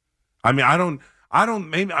 I mean, I don't,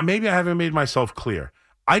 maybe I haven't made myself clear.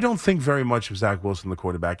 I don't think very much of Zach Wilson, the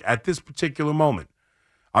quarterback, at this particular moment.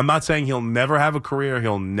 I'm not saying he'll never have a career.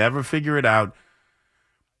 He'll never figure it out.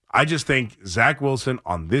 I just think Zach Wilson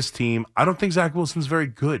on this team, I don't think Zach Wilson's very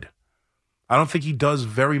good. I don't think he does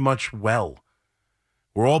very much well.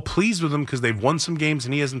 We're all pleased with him because they've won some games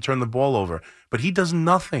and he hasn't turned the ball over. But he does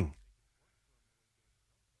nothing.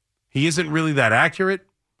 He isn't really that accurate.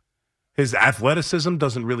 His athleticism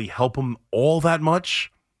doesn't really help him all that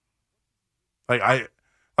much.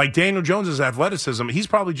 Like Daniel Jones' athleticism,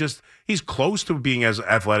 he's close to being as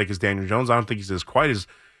athletic as Daniel Jones. I don't think he's quite as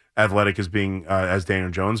athletic as being as Daniel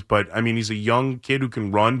Jones, but I mean, he's a young kid who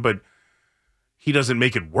can run, but he doesn't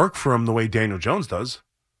make it work for him the way Daniel Jones does.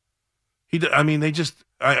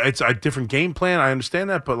 It's a different game plan. I understand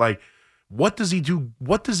that, but like, what does he do?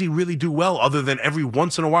 What does he really do well other than every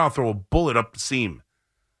once in a while throw a bullet up the seam?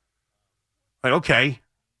 Like, okay.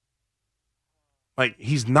 Like,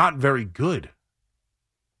 he's not very good.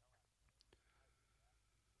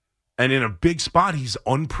 And in a big spot, he's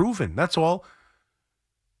unproven. That's all.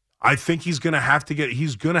 I think he's going to have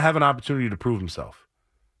an opportunity to prove himself.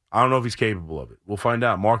 I don't know if he's capable of it. We'll find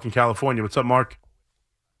out. Mark in California. What's up, Mark?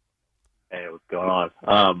 Hey, what's going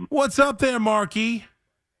on? What's up there, Marky?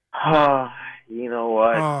 You know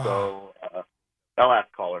what? So, that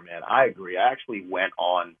last caller, man, I agree. I actually went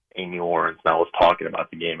on in New Orleans and I was talking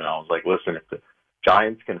about the game and I was like, listen, if the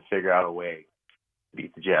Giants can figure out a way to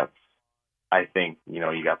beat the Jets, I think,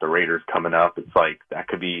 you got the Raiders coming up. It's like that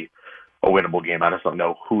could be a winnable game. I just don't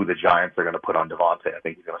know who the Giants are going to put on Devontae. I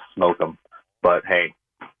think he's going to smoke them. But, hey,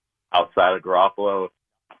 outside of Garoppolo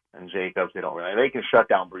and Jacobs, they can shut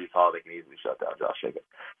down Breece Hall. They can easily shut down Josh Jacobs.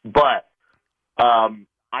 But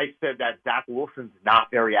I said that Zach Wilson's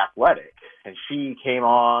not very athletic. And she came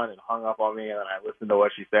on and hung up on me, and then I listened to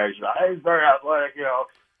what she said. She's like, he's very athletic,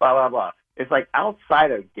 blah, blah, blah. It's like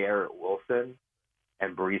outside of Garrett Wilson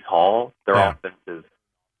and Breece Hall, their offense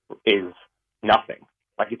is nothing.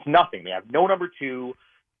 Like, it's nothing. They have no number two.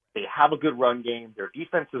 They have a good run game. Their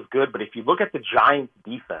defense is good. But if you look at the Giants'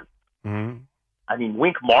 defense, I mean,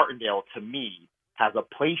 Wink Martindale, to me, has a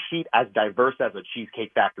play sheet as diverse as a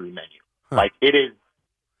Cheesecake Factory menu. Like, it's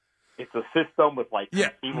a system with, like,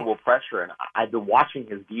 conceivable pressure. And I've been watching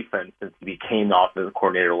his defense since he became the offensive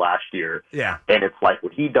coordinator last year. Yeah. And it's like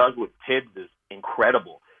what he does with Tibbs is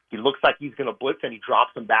incredible. He looks like he's going to blitz, and he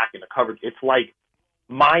drops him back into coverage. It's like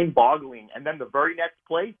mind-boggling. And then the very next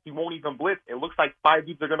play, he won't even blitz. It looks like five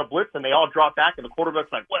dudes are going to blitz, and they all drop back, and the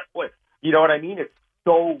quarterback's like, what? You know what I mean? It's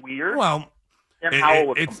so weird. Well,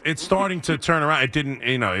 it's starting to turn around. It didn't,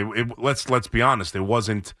 let's be honest. It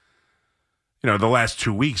wasn't, the last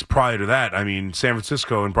 2 weeks prior to that. I mean, San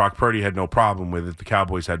Francisco and Brock Purdy had no problem with it. The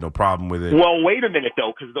Cowboys had no problem with it. Well, wait a minute,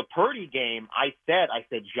 though, because the Purdy game, I said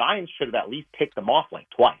Giants should have at least picked them off like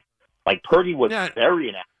twice. Like, Purdy was very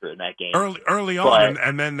inaccurate in that game. Early on,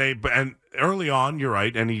 and early on, you're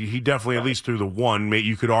right, and he definitely at least threw the one.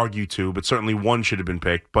 You could argue two, but certainly one should have been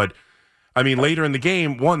picked. But, I mean, later in the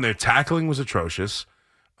game, their tackling was atrocious.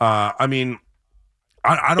 I mean,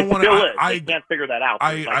 I don't want to. I can't figure that out.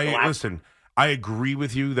 Listen. I agree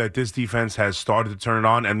with you that this defense has started to turn it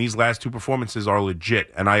on, and these last two performances are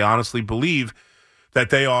legit. And I honestly believe that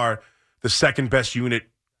they are the second best unit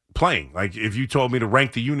playing. Like, if you told me to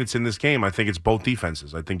rank the units in this game, I think it's both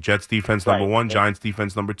defenses. I think Jets defense number one, Giants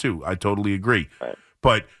defense number two. I totally agree. Right.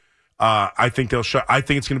 But I think I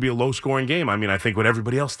think it's going to be a low-scoring game. I mean, I think what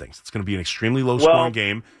everybody else thinks. It's going to be an extremely low-scoring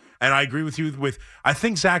game. And I agree with you I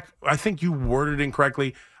think you worded it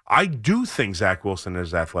incorrectly. I do think Zach Wilson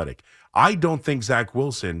is athletic. I don't think Zach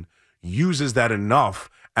Wilson uses that enough,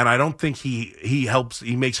 and I don't think he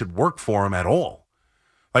makes it work for him at all.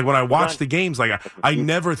 Like, when I watch the games, like, I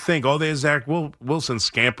never think, there's Zach Wilson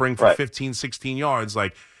scampering for 15, 16 yards.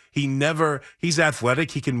 Like, He's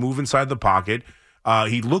athletic. He can move inside the pocket.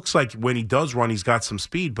 He looks like when he does run, he's got some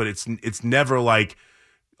speed, but it's never like,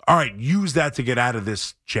 all right, use that to get out of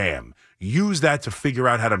this jam. Use that to figure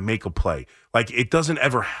out how to make a play. Like, it doesn't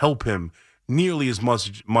ever help him nearly as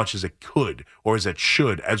much as it could or as it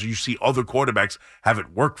should, as you see other quarterbacks have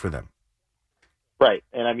it work for them. Right.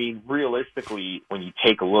 And I mean, realistically, when you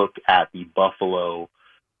take a look at the Buffalo,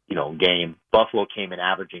 game, Buffalo came in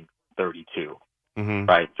averaging 32,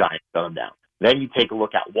 right? Giants shut them down. Then you take a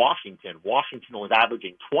look at Washington. Washington was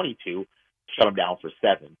averaging 22, shut them down for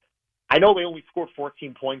 7. I know they only scored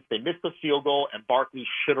 14 points. They missed the field goal, and Barkley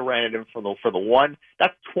should have ran it in for the one.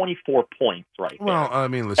 That's 24 points right there. Well, I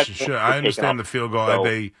mean, listen, I understand the field goal.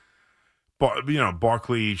 So,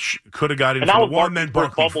 Barkley could have got in for the one, then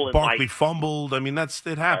Barkley fumbled. I mean,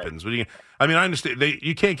 it happens. Right. I mean, I understand.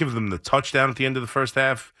 You can't give them the touchdown at the end of the first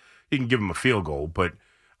half. You can give them a field goal, but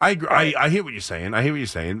I agree. Right. I hear what you're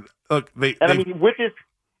saying. Look, they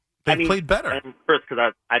played better. And Chris,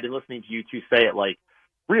 because I've been listening to you two say it, like,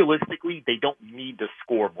 realistically, they don't need to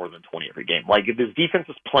score more than 20 every game. Like, if this defense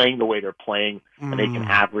is playing the way they're playing and they can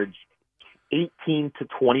average 18 to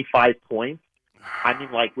 25 points, I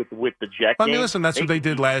mean, like, with the Jets. I mean, listen, that's what they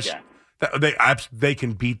did last year. They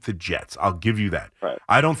can beat the Jets. I'll give you that. Right.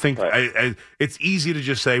 I don't think it's easy to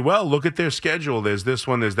just say, well, look at their schedule. There's this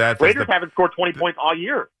one, there's that. Raiders haven't scored 20 points all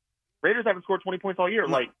year.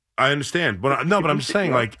 Like, I understand, but I'm just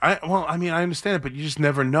saying, like, I understand it, but you just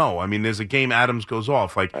never know. I mean, there's a game Adams goes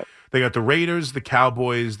off. Like, they got the Raiders, the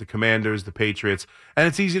Cowboys, the Commanders, the Patriots, and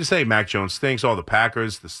it's easy to say Mac Jones stinks. All the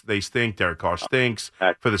Packers, they stink. Derek Carr stinks.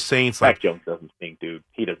 For the Saints, Mac Jones doesn't stink, dude.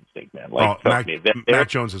 He doesn't stink, man. Like, Mac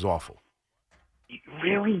Jones is awful.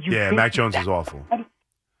 Really? Mac Jones is awful.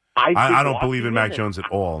 I don't believe in Mac Jones at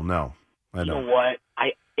all. No, I know. You know what?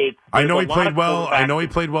 I know he played well. I know he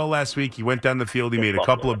played well last week. He went down the field. He made a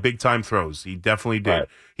couple of big-time throws. He definitely did. Right.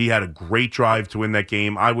 He had a great drive to win that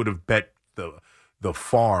game. I would have bet the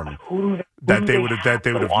farm that they would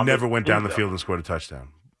have never went down the field and scored a touchdown.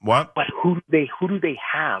 What? But who do they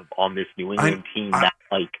have on this New England team that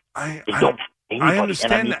they don't have anybody? I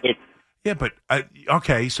understand that. Yeah, but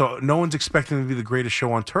okay, so no one's expecting him to be the greatest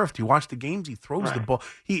show on turf. Do you watch the games? He throws the ball.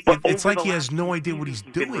 It's like he has no idea what he's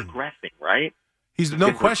doing. Been regressing, right? He's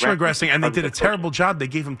no question regressing, and they did a terrible job. They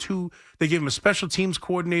gave him a special teams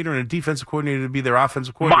coordinator and a defensive coordinator to be their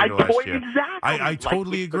offensive coordinator last year. Exactly. I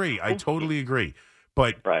totally agree.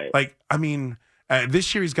 But I mean,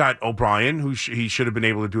 this year he's got O'Brien, who he should have been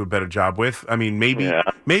able to do a better job with. I mean,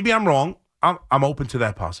 maybe I'm wrong. I'm open to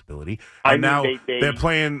that possibility. And now they're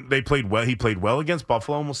playing. They played well. He played well against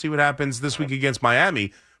Buffalo, and we'll see what happens this week against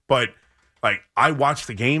Miami. But I watched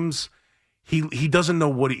the games. He doesn't know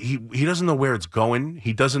what he doesn't know where it's going.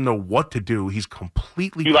 He doesn't know what to do. He's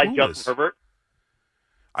completely. Do you like Justin Herbert?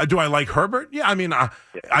 Do I like Herbert? Yeah, I mean,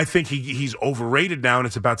 I think he's overrated now, and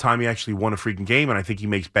it's about time he actually won a freaking game. And I think he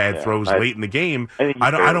makes bad throws late in the game. I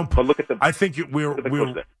don't. But look at the. I think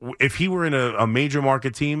if he were in a major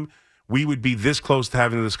market team, we would be this close to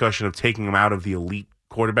having the discussion of taking him out of the elite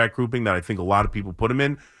quarterback grouping that I think a lot of people put him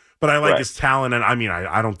in. But I like his talent, and I mean,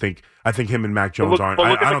 I don't think him and Mac Jones aren't.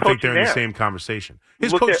 I don't think they're in the same conversation.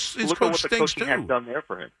 His coach stinks too. Has done there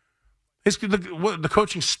for him. The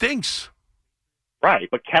coaching stinks. Right,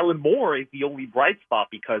 but Kellen Moore is the only bright spot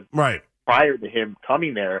because prior to him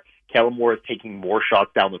coming there, Kellen Moore is taking more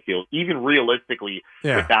shots down the field. Even realistically,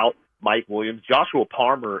 without Mike Williams, Joshua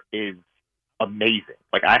Palmer is amazing.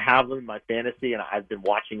 Like, I have him in my fantasy, and I've been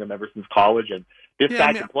watching him ever since college, and this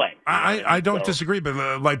guy can play. I don't disagree,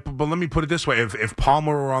 but let me put it this way: if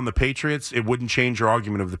Palmer were on the Patriots, it wouldn't change your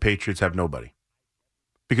argument of the Patriots have nobody,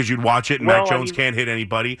 because you'd watch it and Mac Jones can't hit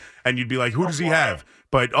anybody, and you'd be like, who does he have?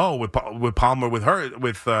 But with Palmer with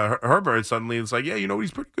Herbert, suddenly it's like,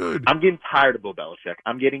 he's pretty good. I'm getting tired of Bill Belichick.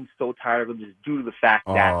 I'm getting so tired of him just due to the fact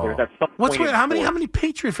that there's at some point. How many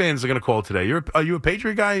Patriot fans are going to call today? Are you a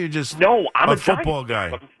Patriot guy? Or you're just I'm a football guy.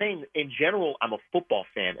 I'm saying in general, I'm a football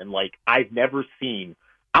fan, and I've never seen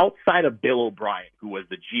outside of Bill O'Brien, who was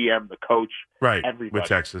the GM, the coach, everybody with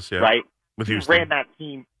Texas, right. With Houston. He ran that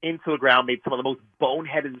team into the ground, made some of the most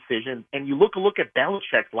boneheaded decisions, and you look at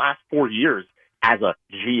Belichick's last 4 years. As a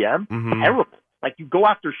GM, terrible. Like, you go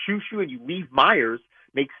after Shushu and you leave Myers,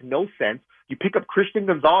 makes no sense. You pick up Christian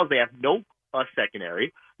Gonzalez, they have no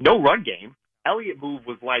secondary, no run game. Elliott move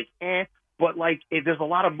was but there's a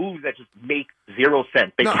lot of moves that just make zero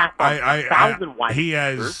sense. They have 1,000 wide. He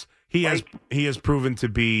has proven to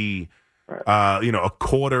be a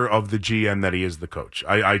quarter of the GM that he is the coach.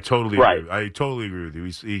 I totally agree. I totally agree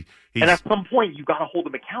with you. And at some point you got to hold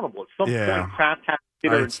him accountable. At some point, Kraft has to sit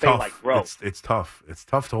there and It's say, tough. like, bro, It's tough. It's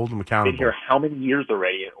tough to hold them been accountable. here how many years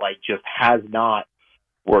already? It, like, just has not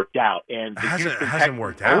worked out. And It the hasn't Houston hasn't Texans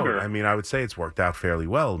worked out. owner- I mean, I would say it's worked out fairly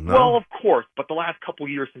well. No? Well, of course, but the last couple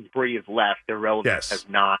of years since Brady has left, their relevance has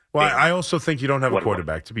not. Well, been I also think you don't have a what it was.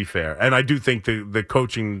 quarterback, to be fair. And I do think the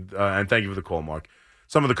coaching, and thank you for the call, Mark,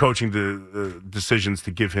 some of the coaching decisions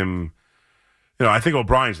to give him, I think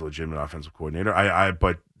O'Brien's a legitimate offensive coordinator.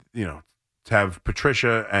 But, to have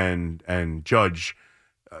Patricia and Judge,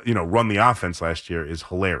 run the offense last year is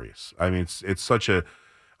hilarious. I mean, it's such a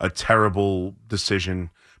terrible decision.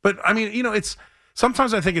 But, I mean, it's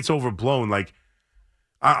sometimes I think it's overblown. Like,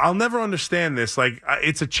 I'll never understand this. Like,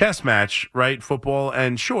 it's a chess match, right? Football.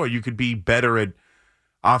 And sure, you could be better at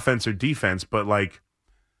offense or defense, but, like,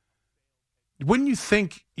 wouldn't you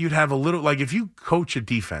think you'd have a little, like, if you coach a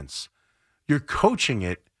defense, you're coaching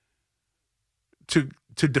it to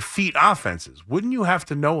defeat offenses. Wouldn't you have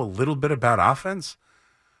to know a little bit about offense?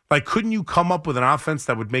 Like, couldn't you come up with an offense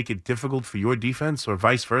that would make it difficult for your defense or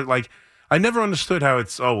vice versa? Like, I never understood how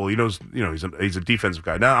it's, he knows, he's a defensive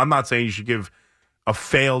guy. Now, I'm not saying you should give a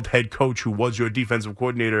failed head coach who was your defensive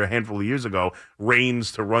coordinator a handful of years ago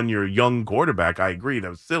reins to run your young quarterback. I agree. That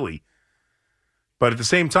was silly. But at the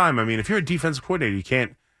same time, I mean, if you're a defensive coordinator, you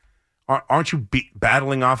can't, aren't you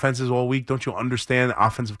battling offenses all week? Don't you understand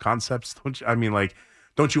offensive concepts?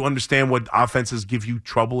 Don't you understand what offenses give you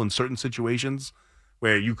trouble in certain situations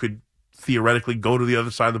where you could theoretically go to the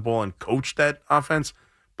other side of the ball and coach that offense?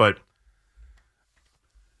 But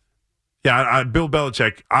yeah, Bill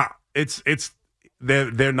Belichick,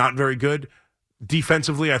 they're not very good.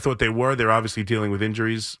 Defensively, I thought they were. They're obviously dealing with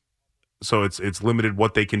injuries, so it's limited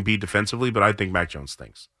what they can be defensively, but I think Mac Jones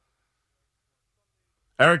stinks.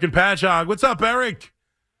 Eric and Patchogue. What's up, Eric?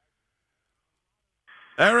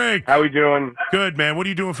 Eric. How we doing? Good, man. What are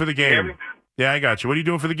you doing for the game? Yeah, I got you. What are you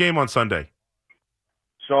doing for the game on Sunday?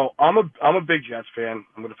 So I'm a big Jets fan.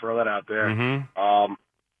 I'm going to throw that out there. Mm-hmm.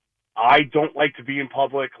 I don't like to be in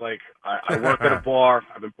public. Like I work at a bar.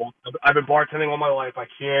 I've been bartending all my life. I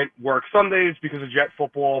can't work Sundays because of Jet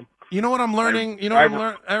football. You know what I'm learning?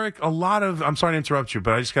 Eric? I'm sorry to interrupt you,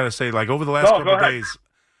 but I just got to say, like, over the last couple of days,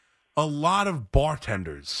 a lot of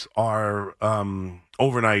bartenders are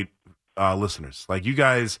overnight listeners. Like, you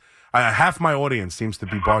guys, half my audience seems to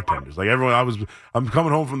be bartenders. Like, everyone, I'm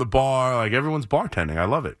coming home from the bar. Like, everyone's bartending. I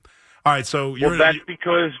love it. All right, so that's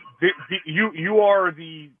because you are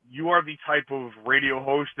the type of radio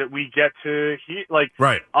host that we get to hear. Like,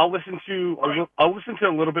 right. I'll listen to a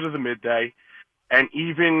little bit of the midday, and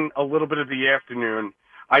even a little bit of the afternoon.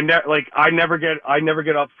 I never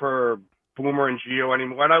get up for Boomer and Gio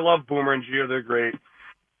anymore. And I love Boomer and Gio; they're great.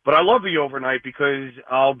 But I love the overnight because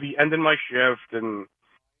I'll be ending my shift, and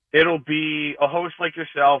it'll be a host like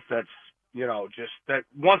yourself that's just that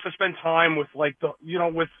wants to spend time with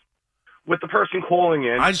with the person calling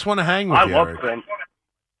in. I just want to hang with you, Eric. Them.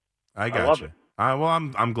 I got you. Well,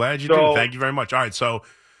 I'm glad you do. Thank you very much. All right, so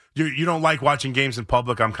you don't like watching games in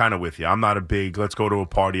public. I'm kind of with you. I'm not a big let's go to a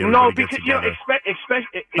party. No, because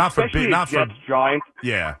especially not for Giants.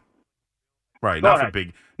 Yeah, right. Go not ahead. for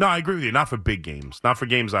big. No, I agree with you. Not for big games. Not for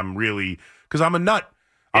games. I'm really because I'm a nut.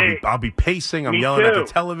 I'll be pacing. I'm yelling at the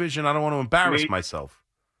television. I don't want to embarrass myself.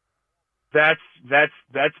 That's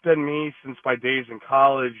been me since my days in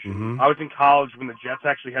college. Mm-hmm. I was in college when the Jets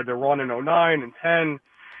actually had their run in 09 and 10.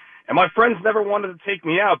 And my friends never wanted to take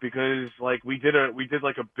me out because we did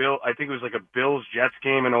like a Bill, I think it was like a Bills Jets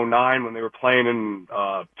game in 09 when they were playing in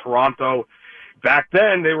Toronto. Back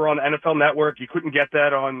then they were on NFL Network. You couldn't get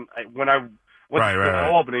that on when I went to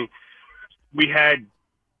Albany. We had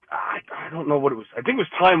I don't know what it was. I think it was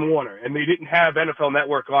Time Warner, and they didn't have NFL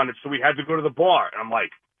Network on it, so we had to go to the bar. And I'm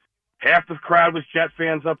like, half the crowd was Jet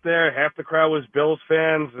fans up there, half the crowd was Bills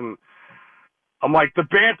fans, and I'm like, the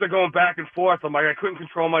banter going back and forth. I'm like, I couldn't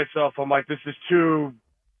control myself. I'm like, this is too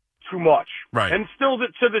much. Right. And still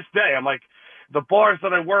to this day, I'm like, the bars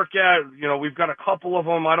that I work at, we've got a couple of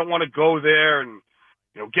them. I don't want to go there and,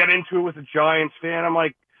 get into it with a Giants fan. I'm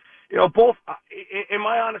like, both, in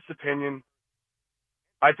my honest opinion,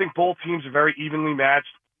 I think both teams are very evenly matched.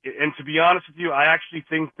 And to be honest with you, I actually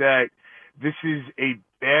think that this is a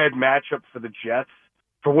bad matchup for the Jets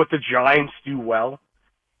for what the Giants do well.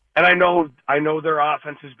 And I know their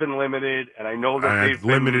offense has been limited, and I know that they've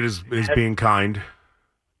limited is being kind.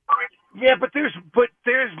 Yeah, but there's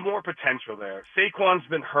more potential there. Saquon's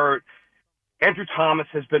been hurt. Andrew Thomas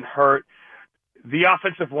has been hurt. The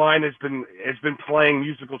offensive line has been playing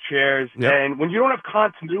musical chairs, yep. And when you don't have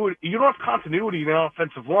continuity, in an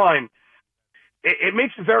offensive line. It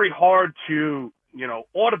makes it very hard to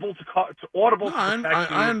audible to audible. No,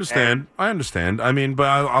 I understand. I understand. I mean, but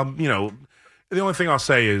I'll The only thing I'll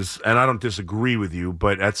say is, and I don't disagree with you,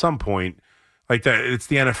 but at some point, like that, it's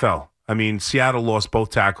the NFL. I mean, Seattle lost both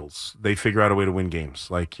tackles. They figure out a way to win games.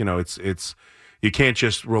 Like, it's you can't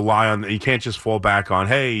just rely on, you can't just fall back on,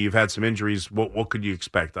 hey, you've had some injuries. What could you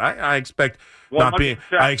expect? I expect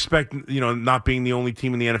 100%. not being the only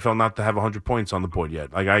team in the NFL not to have 100 points on the board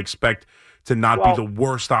yet. Like, I expect to not be the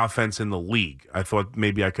worst offense in the league. I thought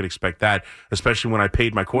maybe I could expect that, especially when I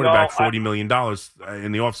paid my quarterback $40 million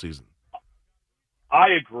in the offseason.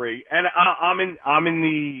 I agree, and I'm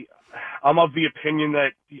of the opinion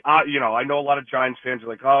that I know a lot of Giants fans are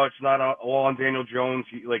like, oh, it's not all on Daniel Jones.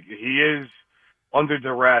 He is under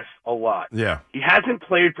duress a lot. Yeah, he hasn't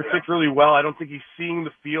played particularly well. I don't think he's seeing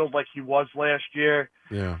the field like he was last year.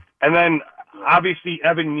 Yeah, and then obviously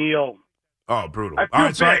Evan Neal. Oh, brutal! All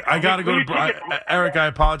right, so I got to go to Eric. I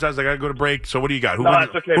apologize. I got to go to break. So what do you got? Who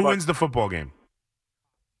wins the football game?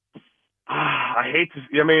 I hate to.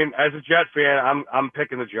 I mean, as a Jet fan, I'm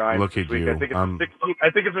picking the Giants. Look at you. I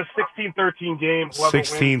think it's a 16-13 game.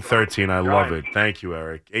 16-13. I love it. Thank you,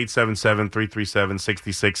 Eric.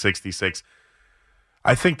 877-337-6666.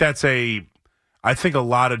 I think a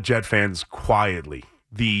lot of Jet fans quietly,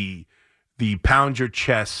 the pound your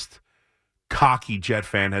chest, cocky Jet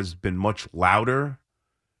fan has been much louder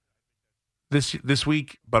this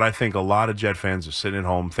week, but I think a lot of Jet fans are sitting at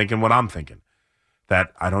home thinking what I'm thinking.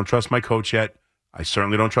 That I don't trust my coach yet. I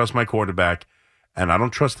certainly don't trust my quarterback, and I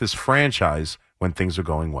don't trust this franchise when things are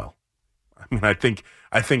going well. I mean, I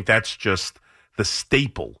think that's just the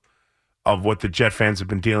staple of what the Jet fans have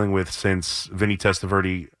been dealing with since Vinny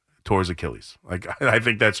Testaverde tore his Achilles. Like, I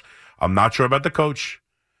think I'm not sure about the coach.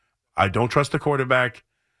 I don't trust the quarterback,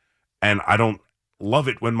 and I don't love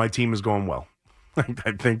it when my team is going well.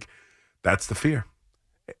 I think that's the fear.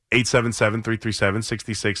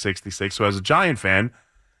 877-337-6666. So as a Giant fan,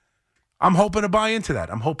 I'm hoping to buy into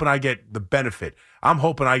that. I'm hoping I get the benefit. I'm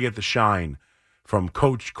hoping I get the shine from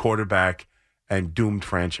coach, quarterback, and doomed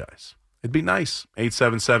franchise. It'd be nice.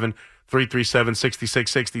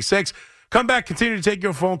 877-337-6666. Come back, continue to take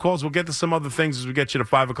your phone calls. We'll get to some other things as we get you to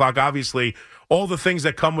 5 o'clock. Obviously, all the things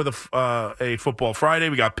that come with a Football Friday.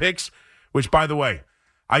 We got picks, which, by the way,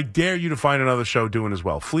 I dare you to find another show doing as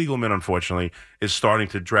well. Fliegelman, unfortunately, is starting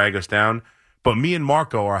to drag us down. But me and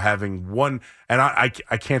Marco are having one, and I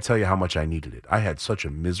can't tell you how much I needed it. I had such a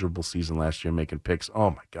miserable season last year making picks.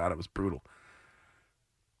 Oh, my God, it was brutal.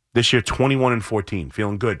 This year, 21-14,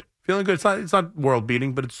 feeling good. Feeling good. It's not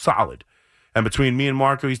world-beating, but it's solid. And between me and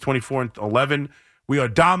Marco, he's 24-11. We are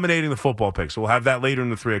dominating the football picks. So we'll have that later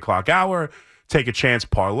in the 3 o'clock hour. Take a chance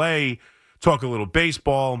parlay, talk a little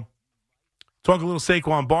baseball. Talk a little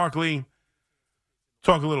Saquon Barkley.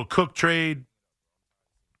 Talk a little Cook trade.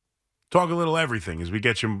 Talk a little everything as we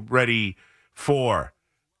get you ready for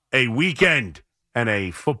a weekend and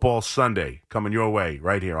a football Sunday coming your way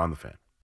right here on The Fan.